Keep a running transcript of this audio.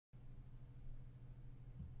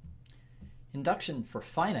Induction for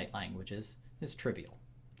finite languages is trivial.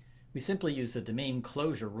 We simply use the domain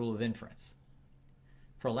closure rule of inference.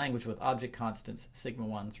 For a language with object constants sigma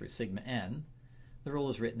 1 through sigma n, the rule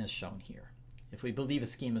is written as shown here. If we believe a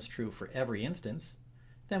schema is true for every instance,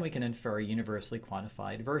 then we can infer a universally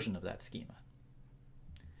quantified version of that schema.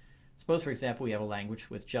 Suppose, for example, we have a language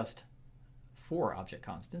with just 4 object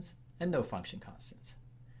constants and no function constants.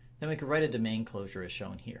 Then we could write a domain closure as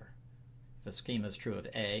shown here. If a schema is true of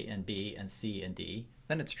A and B and C and D,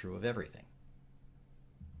 then it's true of everything.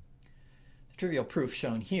 The trivial proof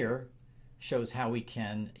shown here shows how we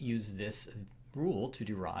can use this rule to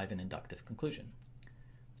derive an inductive conclusion.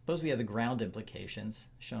 Suppose we have the ground implications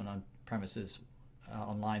shown on premises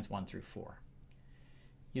on lines 1 through 4.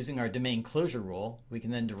 Using our domain closure rule, we can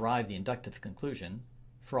then derive the inductive conclusion: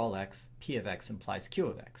 for all x, p of x implies q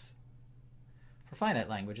of x. For finite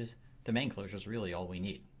languages, domain closure is really all we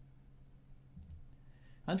need.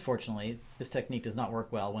 Unfortunately, this technique does not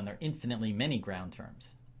work well when there are infinitely many ground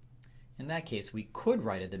terms. In that case, we could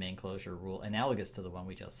write a domain closure rule analogous to the one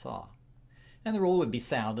we just saw. And the rule would be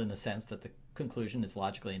sound in the sense that the conclusion is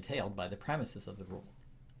logically entailed by the premises of the rule.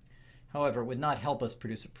 However, it would not help us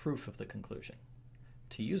produce a proof of the conclusion.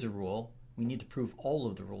 To use a rule, we need to prove all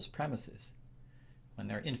of the rule's premises. When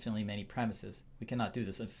there are infinitely many premises, we cannot do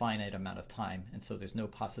this in a finite amount of time, and so there's no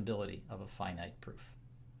possibility of a finite proof.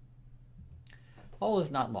 All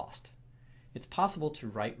is not lost. It's possible to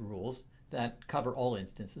write rules that cover all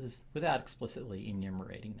instances without explicitly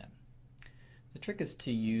enumerating them. The trick is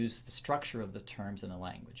to use the structure of the terms in a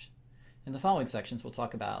language. In the following sections, we'll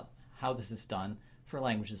talk about how this is done for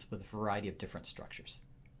languages with a variety of different structures.